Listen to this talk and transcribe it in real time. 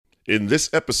In this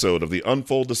episode of the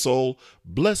Unfold the Soul,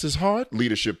 Bless His Heart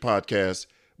Leadership Podcast.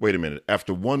 Wait a minute.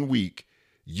 After 1 week,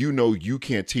 you know you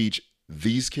can't teach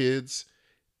these kids,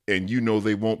 and you know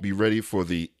they won't be ready for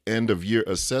the end of year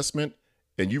assessment,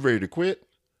 and you ready to quit?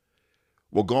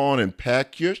 Well, go on and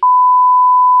pack your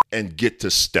and get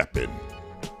to Steppin.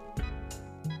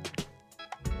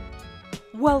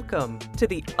 Welcome to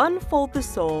the Unfold the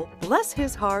Soul, Bless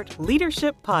His Heart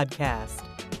Leadership Podcast.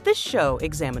 This show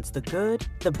examines the good,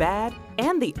 the bad,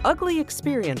 and the ugly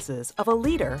experiences of a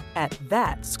leader at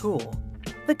that school.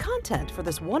 The content for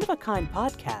this one-of-a-kind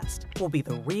podcast will be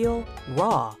the real,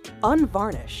 raw,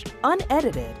 unvarnished,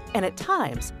 unedited, and at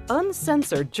times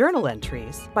uncensored journal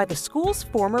entries by the school's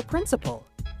former principal.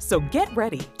 So get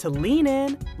ready to lean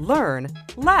in, learn,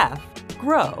 laugh,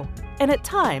 grow, and at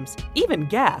times even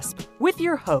gasp with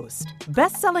your host,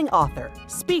 best-selling author,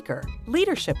 speaker,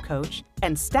 leadership coach,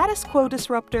 and status quo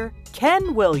disruptor,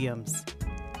 Ken Williams.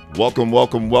 Welcome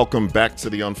back to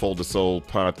the Unfold the Soul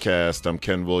podcast. I'm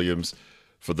Ken Williams.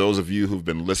 For those of you who've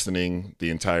been listening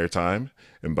the entire time,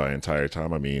 and by entire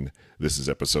time, I mean this is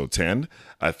episode 10,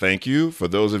 I thank you. For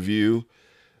those of you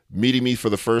meeting me for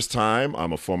the first time,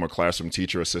 I'm a former classroom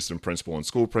teacher, assistant principal, and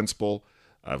school principal.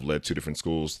 I've led 2 different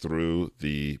schools through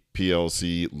the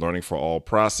PLC Learning for All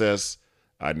process.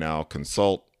 I now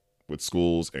consult with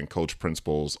schools and coach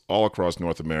principals all across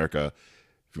North America.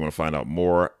 If you want to find out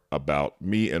more about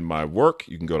me and my work,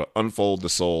 you can go to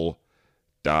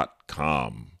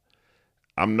unfoldthesoul.com.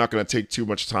 I'm not going to take too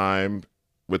much time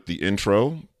with the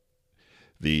intro.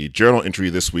 The journal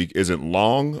entry this week isn't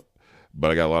long,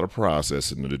 but I got a lot of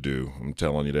processing to do. I'm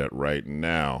telling you that right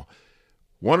now.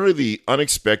 One of the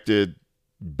unexpected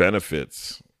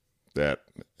benefits that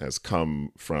has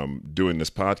come from doing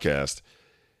this podcast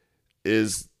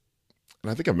is, and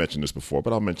I think I've mentioned this before,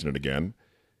 but I'll mention it again.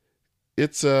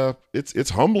 It's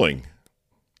humbling.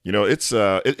 You know, it's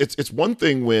one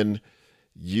thing when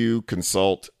you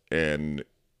consult and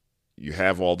you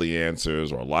have all the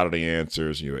answers or a lot of the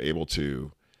answers, you're able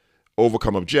to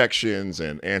overcome objections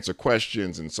and answer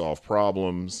questions and solve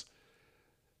problems.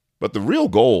 But the real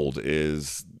gold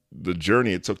is the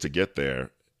journey it took to get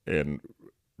there. And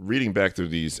reading back through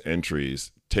these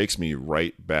entries takes me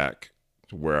right back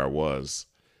to where I was.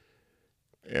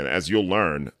 And as you'll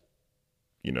learn,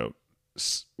 you know,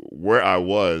 where I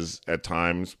was at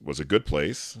times was a good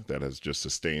place that has just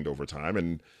sustained over time.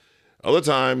 And other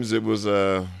times I was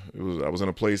in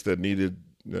a place that needed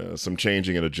some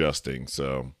changing and adjusting.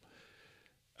 So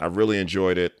I really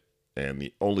enjoyed it. And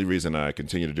the only reason I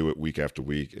continue to do it week after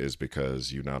week is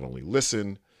because you not only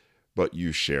listen, but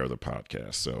you share the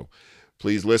podcast. So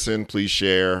please listen, please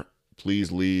share,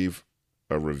 please leave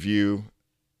a review.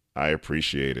 I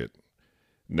appreciate it.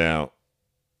 Now,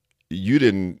 you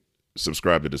didn't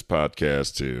subscribe to this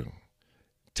podcast to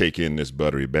take in this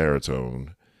buttery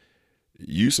baritone.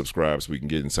 You subscribe so we can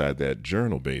get inside that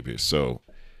journal, baby. So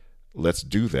let's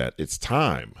do that. It's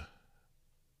time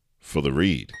for the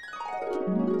read.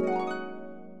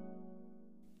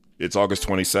 It's August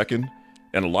 22nd,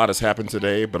 and a lot has happened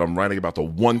today, but I'm writing about the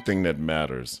one thing that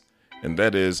matters, and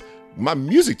that is my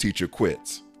music teacher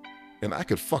quits, and I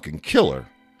could fucking kill her.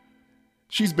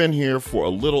 She's been here for a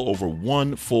little over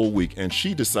 1 full week, and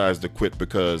she decides to quit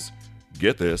because,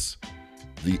 get this,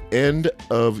 the end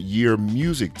of year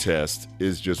music test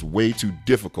is just way too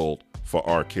difficult for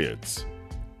our kids.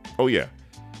 Oh yeah,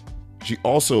 she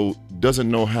also doesn't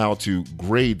know how to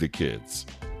grade the kids.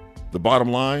 The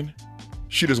bottom line,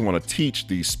 she doesn't want to teach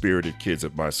these spirited kids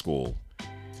at my school.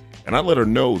 And I let her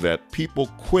know that people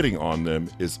quitting on them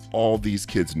is all these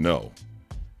kids know.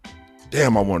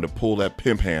 Damn, I wanted to pull that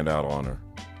pimp hand out on her.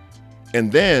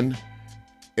 And then,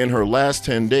 in her last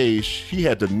 10 days, she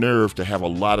had the nerve to have a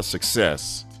lot of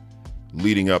success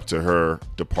leading up to her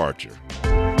departure.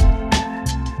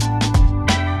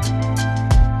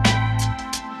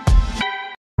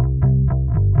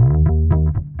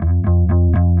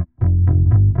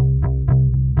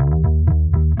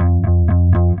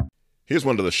 Here's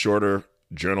one of the shorter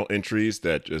journal entries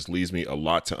that just leaves me a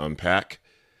lot to unpack.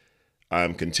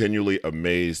 I'm continually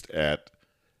amazed at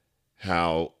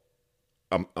how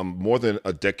I'm more than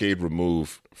a decade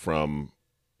removed from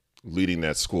leading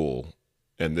that school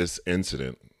and this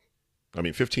incident.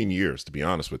 15 years, to be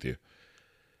honest with you.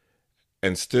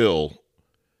 And still,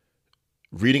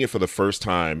 reading it for the first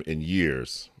time in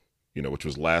years, which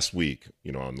was last week,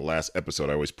 on the last episode,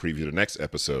 I always preview the next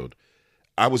episode,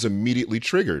 I was immediately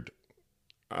triggered.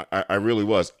 I really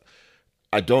was.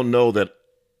 I don't know that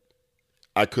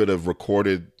I could have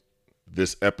recorded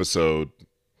this episode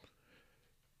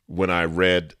when I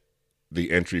read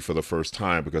the entry for the first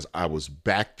time, because I was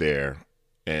back there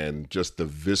and just the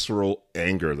visceral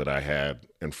anger that I had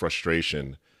and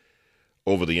frustration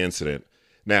over the incident.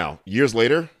 Now, years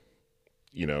later,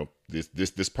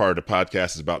 this part of the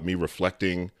podcast is about me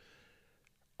reflecting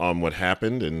on what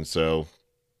happened. And so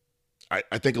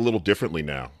I think a little differently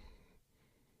now,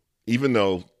 even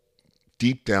though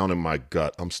deep down in my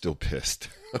gut, I'm still pissed.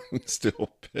 I'm still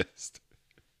pissed.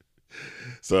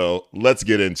 So let's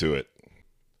get into it.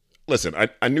 Listen,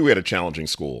 I knew we had a challenging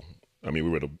school. I mean, we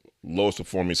were the lowest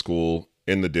performing school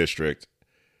in the district,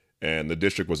 and the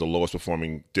district was the lowest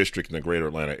performing district in the greater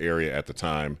Atlanta area at the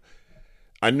time.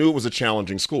 I knew it was a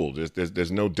challenging school.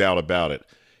 There's no doubt about it.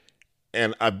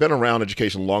 And I've been around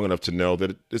education long enough to know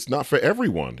that it's not for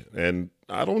everyone. And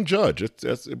I don't judge.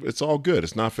 It's all good.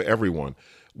 It's not for everyone.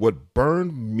 What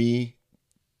burned me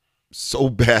so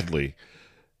badly,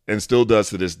 and still does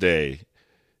to this day,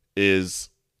 is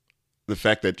the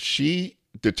fact that she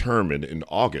determined in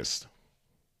August,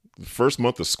 the first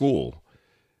month of school,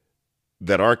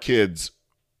 that our kids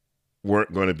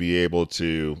weren't going to be able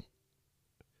to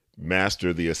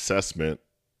master the assessment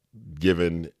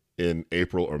given in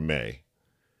April or May.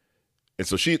 And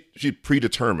so she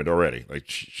predetermined already, like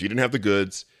she didn't have the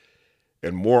goods.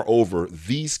 And moreover,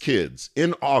 these kids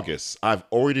in August, I've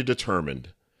already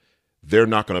determined they're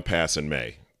not going to pass in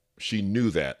May. She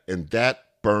knew that. And that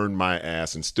burned my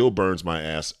ass and still burns my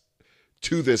ass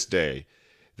to this day.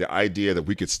 The idea that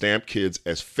we could stamp kids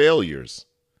as failures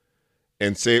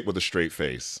and say it with a straight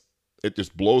face. It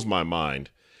just blows my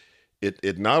mind.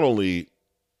 It not only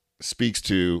speaks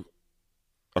to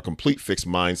a complete fixed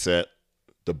mindset,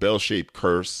 the bell-shaped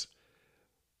curse,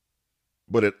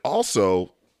 but it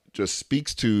also just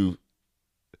speaks to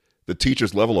the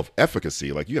teacher's level of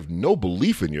efficacy. Like, you have no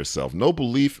belief in yourself, no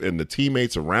belief in the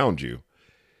teammates around you,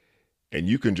 and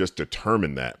you can just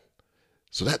determine that.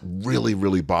 So that really,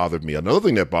 really bothered me. Another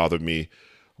thing that bothered me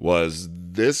was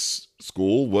this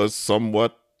school was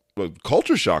somewhat a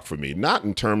culture shock for me, not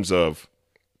in terms of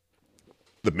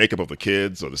the makeup of the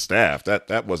kids or the staff.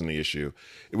 That wasn't the issue.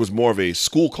 It was more of a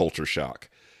school culture shock.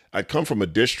 I'd come from a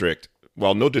district,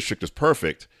 while no district is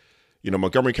perfect,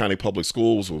 Montgomery County Public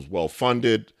Schools was well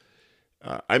funded.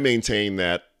 I maintain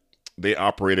that they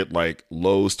operated like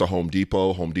Lowe's to Home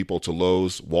Depot, Home Depot to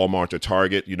Lowe's, Walmart to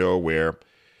Target, where,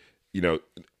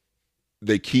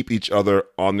 they keep each other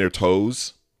on their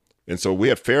toes. And so we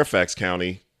had Fairfax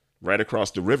County right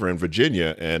across the river in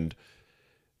Virginia, and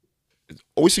it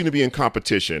always seemed to be in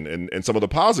competition. And some of the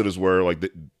positives were like,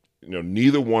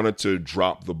 neither wanted to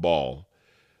drop the ball.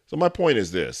 So my point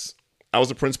is this. I was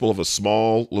the principal of a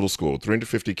small little school,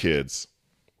 350 kids.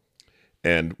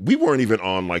 And we weren't even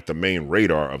on like the main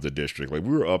radar of the district. Like,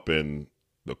 we were up in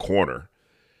the corner.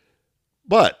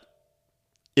 But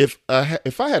if I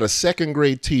had a second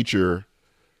grade teacher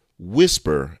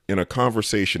whisper in a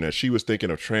conversation that she was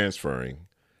thinking of transferring,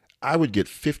 I would get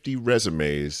 50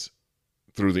 resumes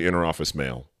through the interoffice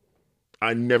mail.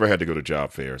 I never had to go to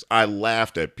job fairs. I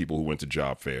laughed at people who went to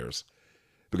job fairs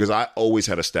because I always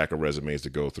had a stack of resumes to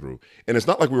go through. And it's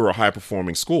not like we were a high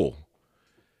performing school.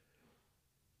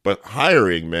 But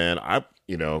hiring, man,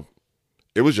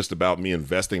 it was just about me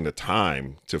investing the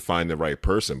time to find the right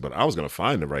person. But I was going to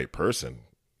find the right person.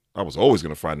 I was always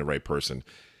going to find the right person.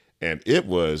 And it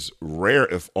was rare,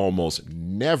 if almost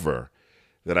never,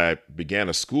 that I began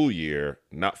a school year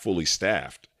not fully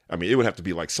staffed. I mean, it would have to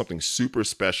be like something super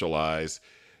specialized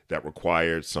that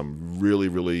required some really,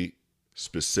 really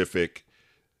specific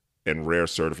and rare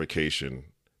certification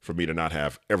for me to not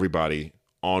have everybody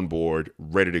on board,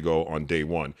 ready to go on day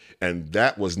one. And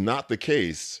that was not the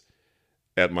case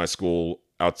at my school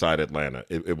outside Atlanta.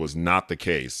 It was not the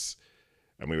case.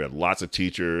 I mean, we had lots of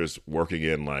teachers working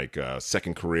in like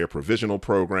second career provisional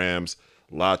programs,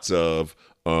 lots of,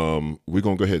 we're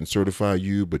going to go ahead and certify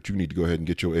you, but you need to go ahead and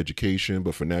get your education.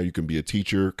 But for now, you can be a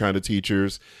teacher kind of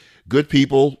teachers. Good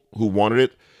people who wanted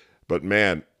it. But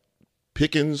man,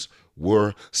 pickings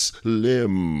were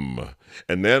slim.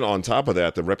 And then on top of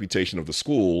that, the reputation of the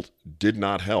school did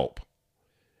not help.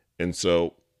 And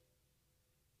so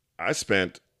I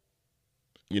spent,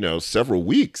 several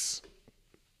weeks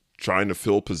trying to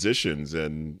fill positions.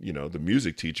 And, the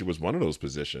music teacher was one of those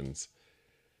positions.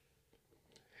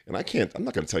 And I'm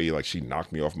not going to tell you like she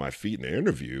knocked me off my feet in the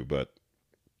interview, but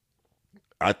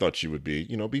I thought she would be,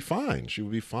 be fine. She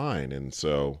would be fine. And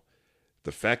so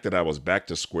the fact that I was back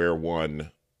to square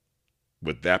one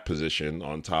with that position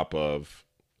on top of,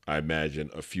 I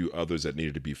imagine, a few others that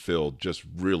needed to be filled just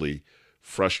really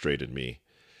frustrated me.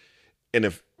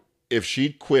 And if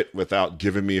she'd quit without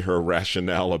giving me her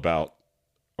rationale about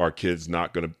she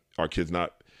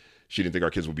didn't think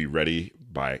our kids would be ready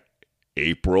by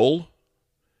April,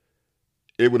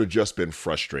 it would have just been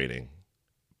frustrating.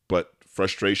 But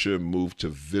frustration moved to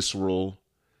visceral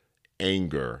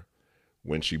anger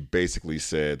when she basically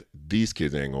said, these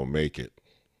kids ain't gonna make it.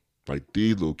 Like,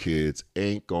 these little kids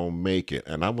ain't gonna make it.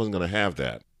 And I wasn't gonna have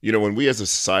that. You know, when we as a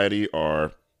society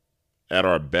are at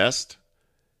our best,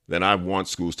 then I want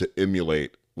schools to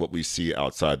emulate what we see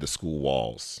outside the school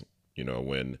walls. You know,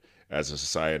 when as a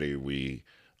society we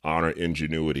honor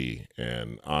ingenuity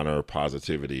and honor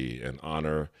positivity and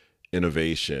honor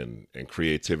innovation and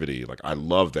creativity. Like, I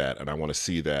love that, and I want to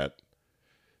see that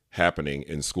happening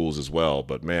in schools as well.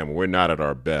 But man, when we're not at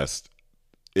our best,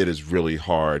 it is really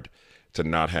hard to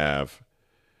not have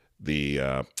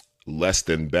the less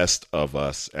than best of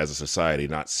us as a society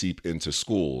not seep into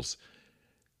schools.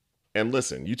 And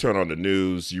listen, you turn on the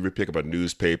news, you pick up a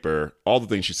newspaper, all the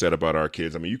things she said about our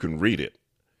kids, I mean, you can read it.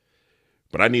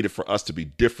 But I need it for us to be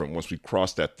different once we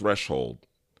cross that threshold.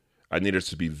 I need us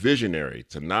to be visionary,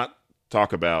 to not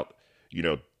talk about, you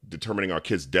know, determining our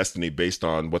kids' destiny based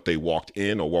on what they walked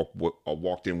in or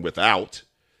walked in without.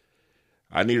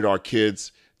 I needed our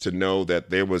kids to know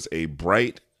that there was a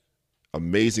bright,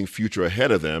 amazing future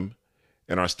ahead of them,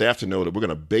 and our staff to know that we're going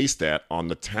to base that on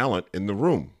the talent in the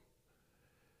room.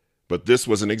 But this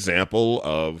was an example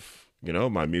of, you know,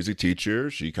 my music teacher.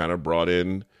 She kind of brought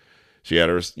in, she had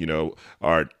her, you know,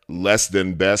 our less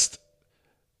than best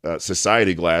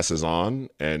society glasses on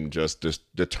and just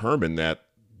determined that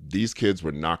these kids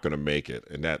were not going to make it.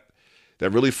 And that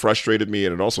really frustrated me.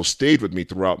 And it also stayed with me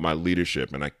throughout my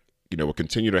leadership. And I, you know, will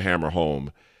continue to hammer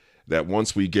home that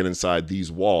once we get inside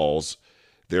these walls,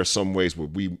 there are some ways where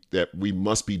we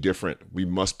must be different. We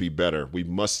must be better. We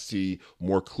must see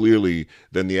more clearly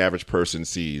than the average person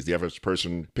sees. The average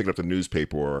person picking up the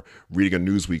newspaper or reading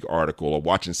a Newsweek article or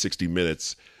watching 60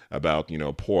 Minutes about, you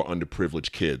know, poor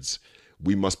underprivileged kids.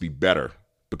 We must be better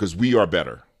because we are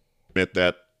better. Admit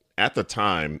that at the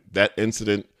time, that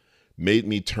incident made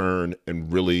me turn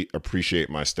and really appreciate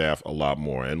my staff a lot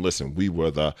more. And listen, we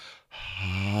were the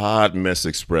hot mess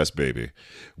express, baby.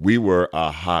 We were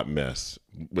a hot mess,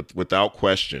 without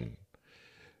question.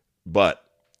 But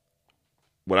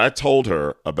when I told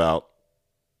her about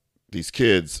these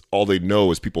kids, all they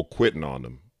know is people quitting on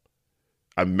them,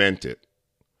 I meant it.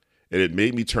 And it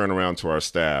made me turn around to our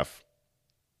staff.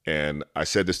 And I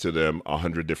said this to them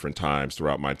 100 different times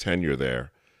throughout my tenure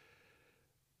there.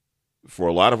 For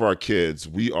a lot of our kids,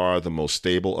 we are the most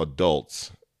stable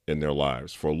adults in their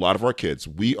lives. For a lot of our kids,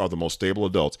 we are the most stable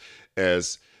adults.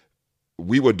 As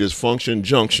we were dysfunction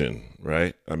junction,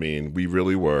 right? I mean, we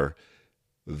really were.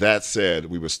 That said,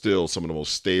 we were still some of the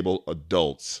most stable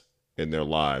adults in their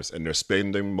lives. And they're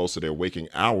spending most of their waking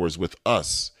hours with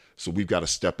us. So we've got to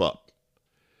step up.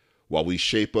 While we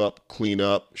shape up, clean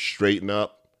up, straighten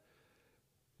up,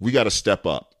 we got to step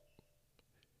up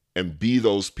and be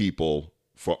those people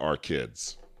for our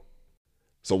kids.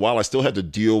 So while I still had to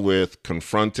deal with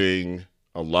confronting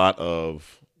a lot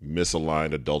of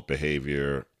misaligned adult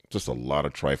behavior, just a lot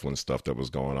of trifling stuff that was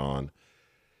going on,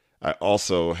 I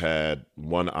also had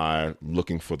one eye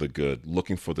looking for the good,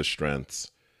 looking for the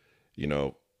strengths. You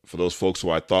know, for those folks who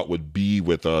I thought would be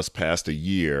with us past a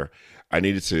year, I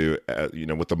needed to,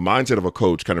 with the mindset of a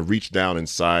coach, kind of reach down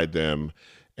inside them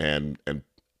and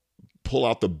pull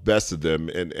out the best of them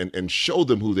and show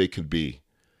them who they could be.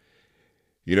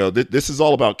 You know, this is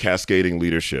all about cascading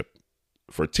leadership.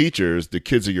 For teachers, the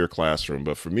kids are your classroom.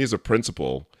 But for me as a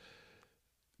principal,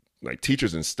 like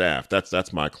teachers and staff,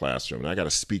 that's my classroom. And I got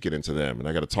to speak it into them. And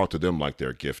I got to talk to them like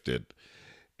they're gifted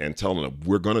and tell them that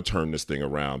we're going to turn this thing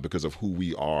around because of who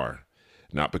we are,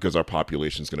 not because our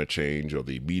population is going to change or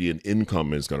the median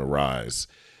income is going to rise.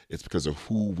 It's because of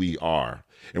who we are.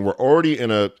 And we're already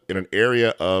in an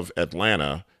area of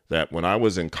Atlanta that when I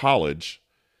was in college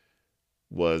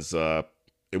was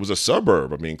it was a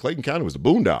suburb. I mean, Clayton County was the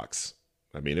boondocks.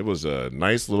 I mean, it was a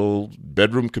nice little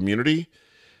bedroom community.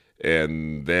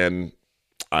 And then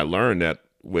I learned that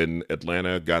when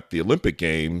Atlanta got the Olympic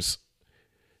Games,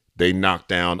 they knocked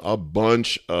down a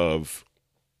bunch of,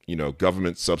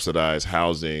 government subsidized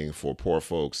housing for poor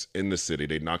folks in the city.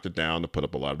 They knocked it down to put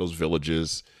up a lot of those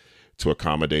villages to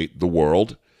accommodate the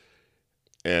world.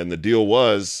 And the deal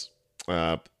was,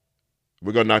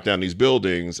 we're going to knock down these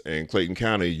buildings, and Clayton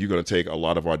County, you're going to take a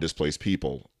lot of our displaced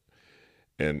people.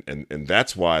 And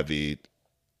that's why the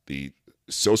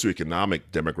socioeconomic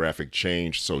demographic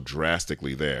changed so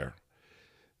drastically there.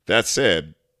 That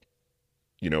said,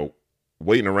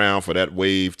 waiting around for that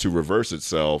wave to reverse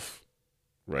itself,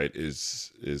 right,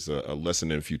 is a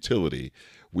lesson in futility.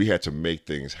 We had to make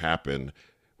things happen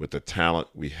with the talent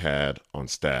we had on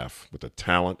staff, with the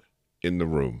talent in the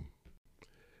room.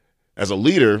 As a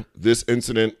leader, this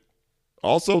incident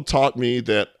Also taught me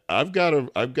that I've got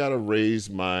to raise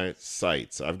my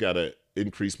sights. I've got to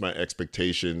increase my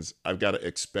expectations. I've got to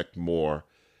expect more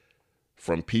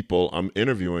from people I'm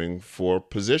interviewing for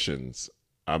positions.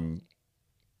 I'm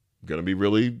going to be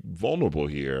really vulnerable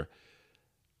here.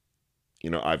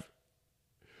 I've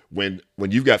when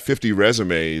you've got 50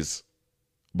 resumes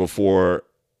before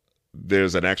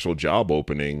there's an actual job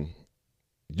opening,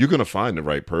 you're going to find the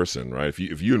right person, right?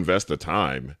 If you invest the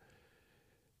time,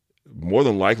 more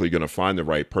than likely going to find the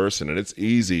right person. And it's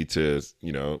easy to,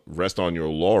 rest on your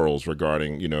laurels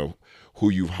regarding, who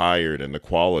you've hired and the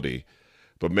quality.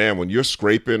 But man, when you're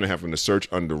scraping and having to search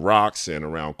under rocks and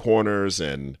around corners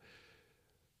and,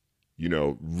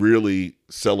 really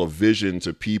sell a vision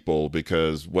to people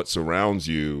because what surrounds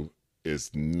you is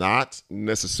not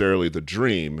necessarily the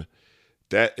dream,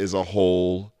 that is a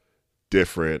whole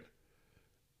different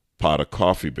pot of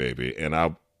coffee, baby. And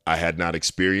I had not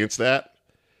experienced that.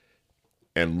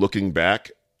 And looking back,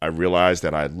 I realized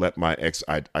that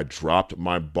I dropped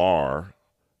my bar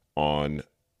on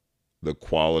the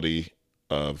quality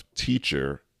of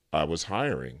teacher I was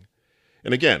hiring.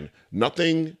 And again,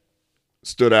 nothing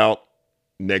stood out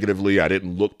negatively. I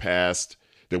didn't look past.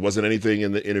 There wasn't anything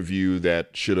in the interview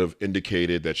that should have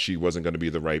indicated that she wasn't going to be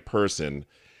the right person.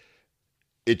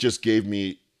 It just gave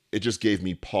me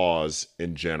pause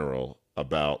in general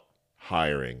about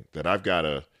hiring, that I've got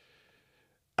to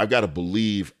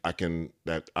believe I can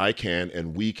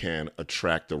and we can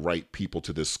attract the right people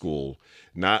to this school,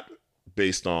 not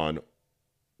based on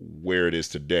where it is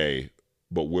today,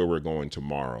 but where we're going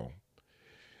tomorrow.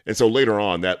 And so later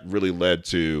on, that really led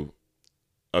to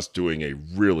us doing a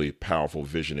really powerful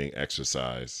visioning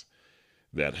exercise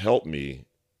that helped me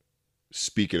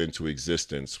speak it into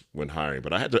existence when hiring.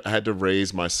 But I had to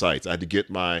raise my sights. I had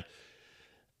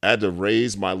to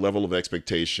raise my level of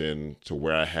expectation to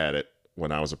where I had it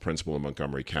when I was a principal in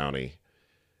Montgomery County,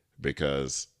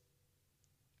 because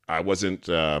I wasn't,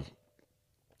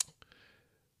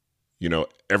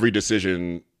 every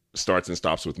decision starts and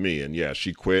stops with me. And yeah,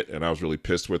 she quit and I was really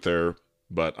pissed with her,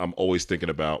 but I'm always thinking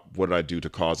about what did I do to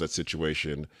cause that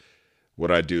situation? What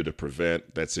did I do to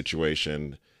prevent that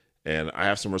situation? And I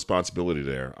have some responsibility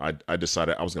there. I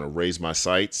decided I was going to raise my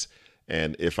sights.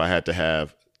 And if I had to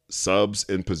have subs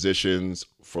in positions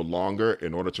for longer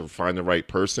in order to find the right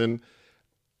person,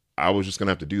 I was just going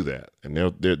to have to do that. And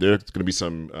there's going to be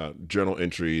some journal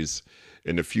entries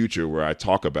in the future where I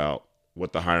talk about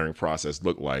what the hiring process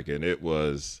looked like. And it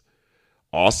was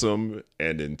awesome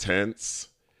and intense,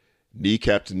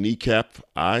 kneecap to kneecap,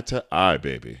 eye to eye,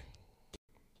 baby.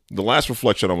 The last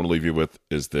reflection I want to leave you with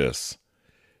is this.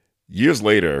 Years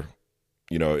later,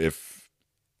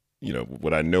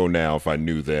 what I know now, if I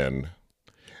knew then,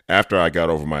 after I got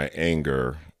over my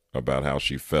anger about how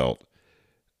she felt,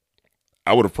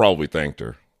 I would have probably thanked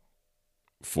her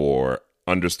for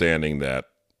understanding that,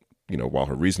 while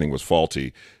her reasoning was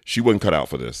faulty, she wasn't cut out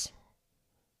for this.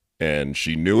 And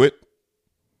she knew it.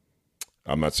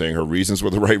 I'm not saying her reasons were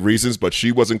the right reasons, but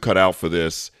she wasn't cut out for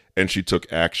this, and she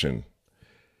took action.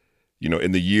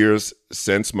 In the years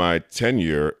since my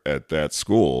tenure at that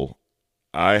school,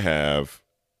 I have,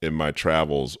 in my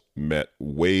travels, met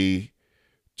way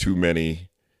too many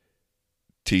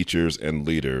teachers and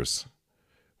leaders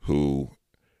who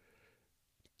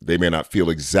they may not feel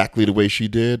exactly the way she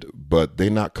did, but they're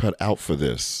not cut out for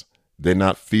this. They're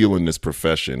not feeling this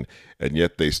profession, and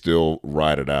yet they still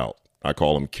ride it out. I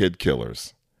call them kid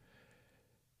killers.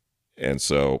 And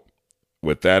so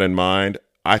with that in mind,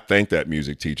 I thank that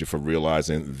music teacher for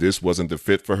realizing this wasn't the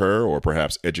fit for her, or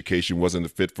perhaps education wasn't the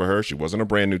fit for her. She wasn't a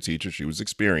brand new teacher. She was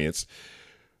experienced,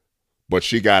 but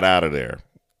she got out of there.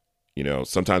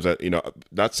 Sometimes,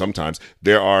 not sometimes,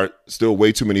 there are still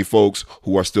way too many folks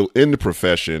who are still in the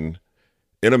profession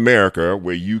in America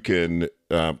where you can,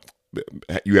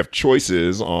 you have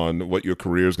choices on what your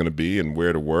career is going to be and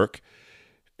where to work,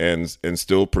 and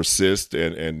still persist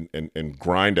and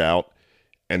grind out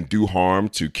and do harm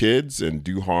to kids and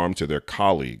do harm to their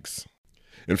colleagues.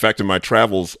 In fact, in my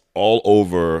travels all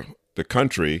over the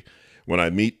country, when I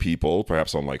meet people,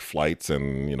 perhaps on like flights,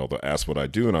 and they'll ask what I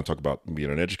do, and I'll talk about being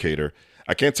an educator,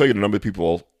 I can't tell you the number of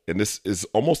people, and this is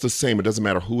almost the same. It doesn't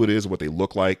matter who it is, what they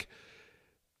look like.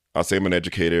 I'll say I'm an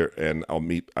educator, and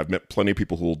I've met plenty of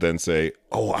people who will then say,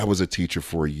 "Oh, I was a teacher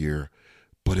for a year,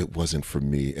 but it wasn't for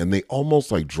me," and they almost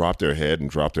like drop their head and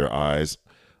drop their eyes,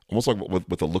 almost like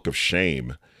with a look of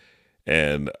shame.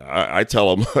 And I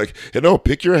tell them, like,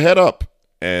 pick your head up.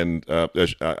 And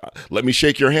let me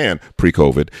shake your hand,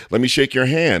 pre-COVID. Let me shake your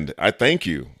hand. I thank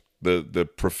you. The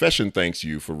profession thanks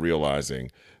you for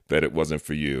realizing that it wasn't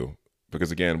for you.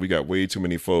 Because, again, we got way too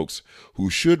many folks who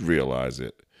should realize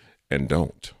it and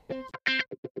don't.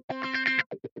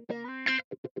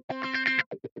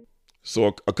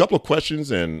 So a couple of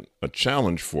questions and a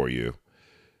challenge for you.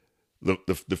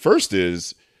 The first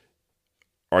is,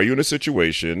 are you in a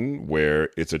situation where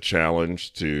it's a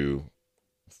challenge to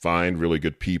find really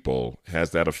good people?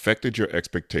 Has that affected your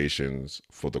expectations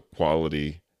for the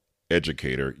quality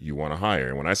educator you want to hire?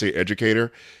 And when I say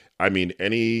educator, I mean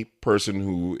any person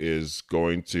who is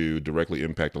going to directly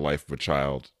impact the life of a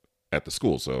child at the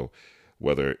school. So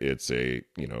whether it's a,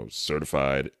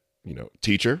 certified,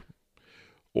 teacher,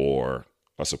 or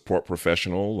a support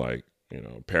professional like,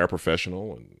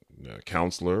 paraprofessional and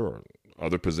counselor or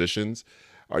other positions,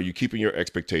 are you keeping your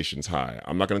expectations high?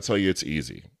 I'm not going to tell you it's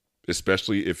easy,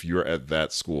 especially if you're at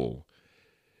that school,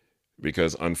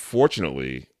 because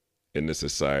unfortunately in this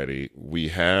society, we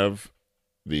have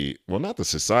not the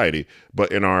society,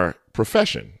 but in our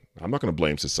profession. I'm not going to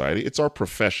blame society. It's our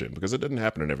profession, because it doesn't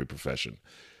happen in every profession.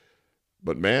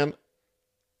 But man,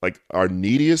 like our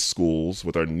neediest schools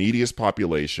with our neediest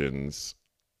populations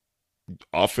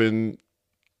often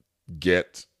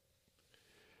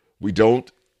we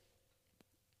don't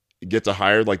get to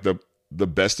hire like the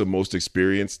best and most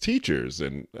experienced teachers.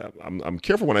 And I'm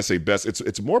careful when I say best.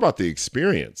 It's more about the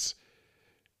experience.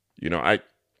 I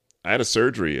had a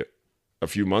surgery a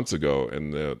few months ago,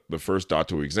 and the first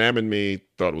doctor who examined me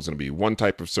thought it was going to be one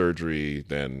type of surgery.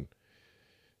 Then,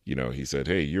 he said,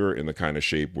 hey, you're in the kind of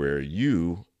shape where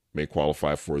you may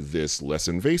qualify for this less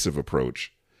invasive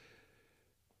approach.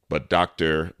 But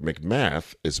Dr.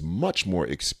 McMath is much more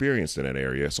experienced in that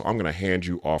area, so I'm going to hand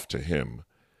you off to him.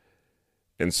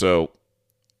 And so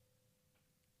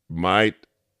my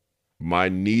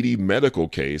needy medical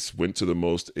case went to the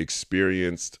most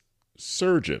experienced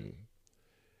surgeon.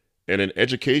 And in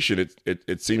education,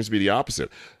 it seems to be the opposite.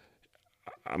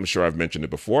 I'm sure I've mentioned it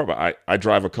before, but I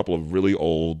drive a couple of really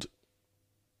old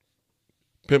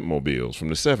pimp mobiles from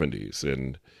the 70s.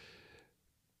 And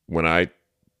when I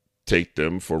take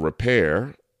them for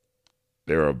repair,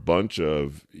 there are a bunch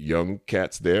of young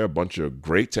cats there, a bunch of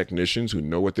great technicians who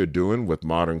know what they're doing with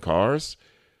modern cars.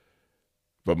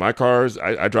 But my cars,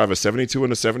 I drive a 72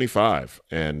 and a 75,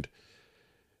 and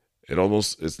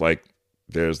it's like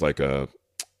there's like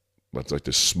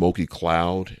this smoky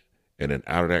cloud, and then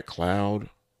out of that cloud,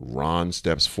 Ron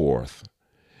steps forth.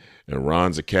 And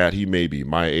Ron's a cat. He may be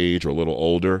my age or a little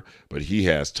older, but he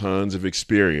has tons of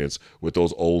experience with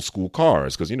those old school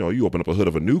cars. Because, you open up a hood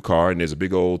of a new car and there's a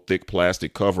big old thick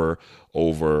plastic cover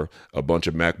over a bunch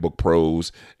of MacBook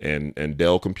Pros and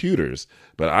Dell computers.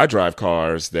 But I drive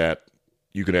cars that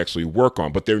you can actually work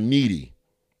on, but they're needy.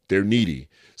 They're needy.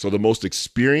 So the most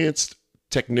experienced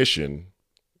technician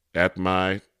at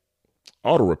my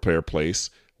auto repair place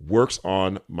works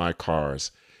on my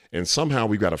cars. And somehow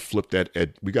we got to flip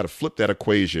that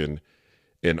equation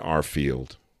in our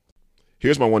field.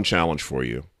 Here's my one challenge for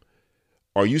you.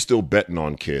 Are you still betting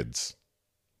on kids?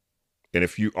 And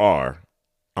if you are,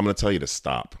 I'm going to tell you to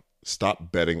stop.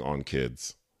 Stop betting on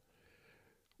kids.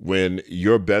 When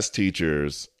your best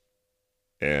teachers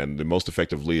and the most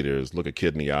effective leaders look a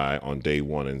kid in the eye on day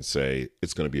one and say,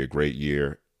 it's going to be a great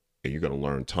year and you're going to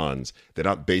learn tons, they're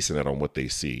not basing that on what they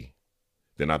see.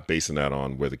 They're not basing that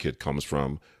on where the kid comes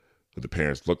from, who the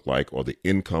parents look like, or the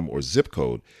income or zip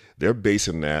code. They're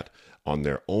basing that on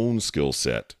their own skill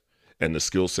set and the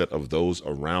skill set of those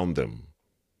around them.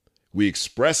 We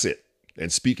express it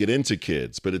and speak it into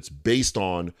kids, but it's based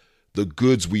on the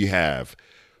goods we have.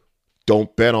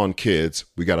 Don't bet on kids.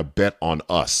 We got to bet on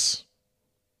us.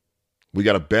 We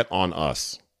got to bet on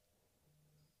us.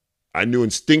 I knew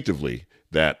instinctively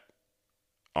that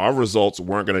our results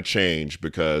weren't going to change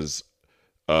because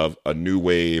of a new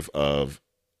wave of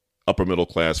upper middle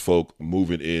class folk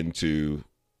moving into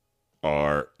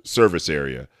our service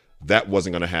area. That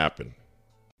wasn't going to happen.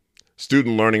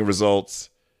 Student learning results,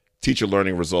 teacher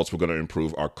learning results were going to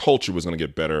improve. Our culture was going to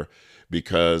get better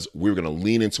because we were going to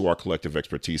lean into our collective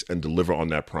expertise and deliver on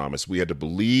that promise. We had to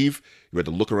believe, we had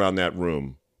to look around that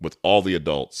room with all the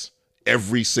adults,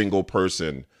 every single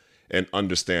person, and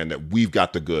understand that we've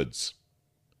got the goods.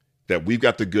 That we've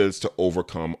got the goods to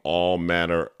overcome all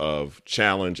manner of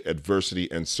challenge,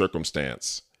 adversity, and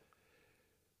circumstance.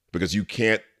 Because you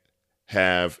can't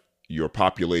have your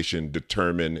population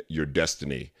determine your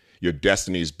destiny. Your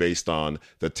destiny is based on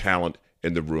the talent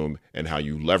in the room and how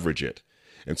you leverage it.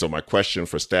 And so my question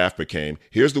for staff became,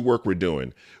 here's the work we're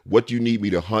doing. What do you need me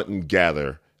to hunt and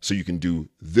gather so you can do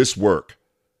this work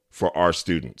for our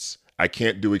students? I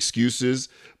can't do excuses,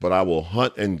 but I will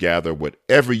hunt and gather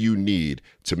whatever you need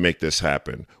to make this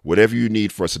happen. Whatever you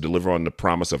need for us to deliver on the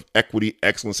promise of equity,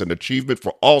 excellence, and achievement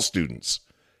for all students,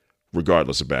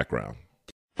 regardless of background.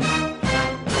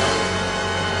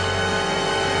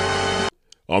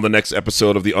 On the next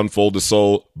episode of the Unfold the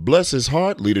Soul, Bless His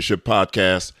Heart Leadership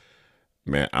Podcast.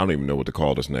 Man, I don't even know what to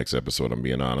call this next episode. I'm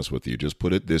being honest with you. Just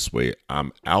put it this way.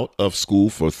 I'm out of school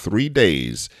for 3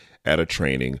 days at a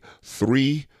training,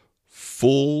 3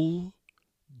 full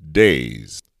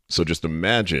days. So just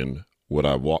imagine what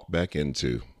I walked back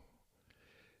into.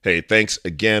 Hey, thanks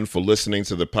again for listening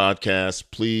to the podcast.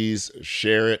 Please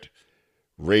share it,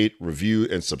 rate, review,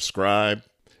 and subscribe.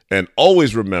 And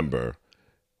always remember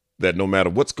that no matter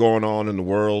what's going on in the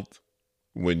world,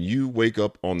 when you wake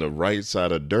up on the right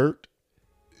side of dirt,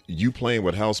 you playing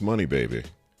with house money, baby.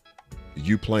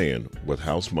 You playing with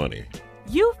house money.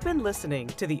 You've been listening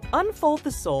to the Unfold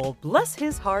the Soul, Bless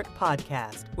His Heart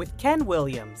podcast with Ken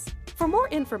Williams. For more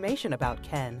information about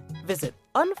Ken, visit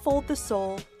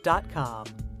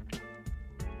unfoldthesoul.com.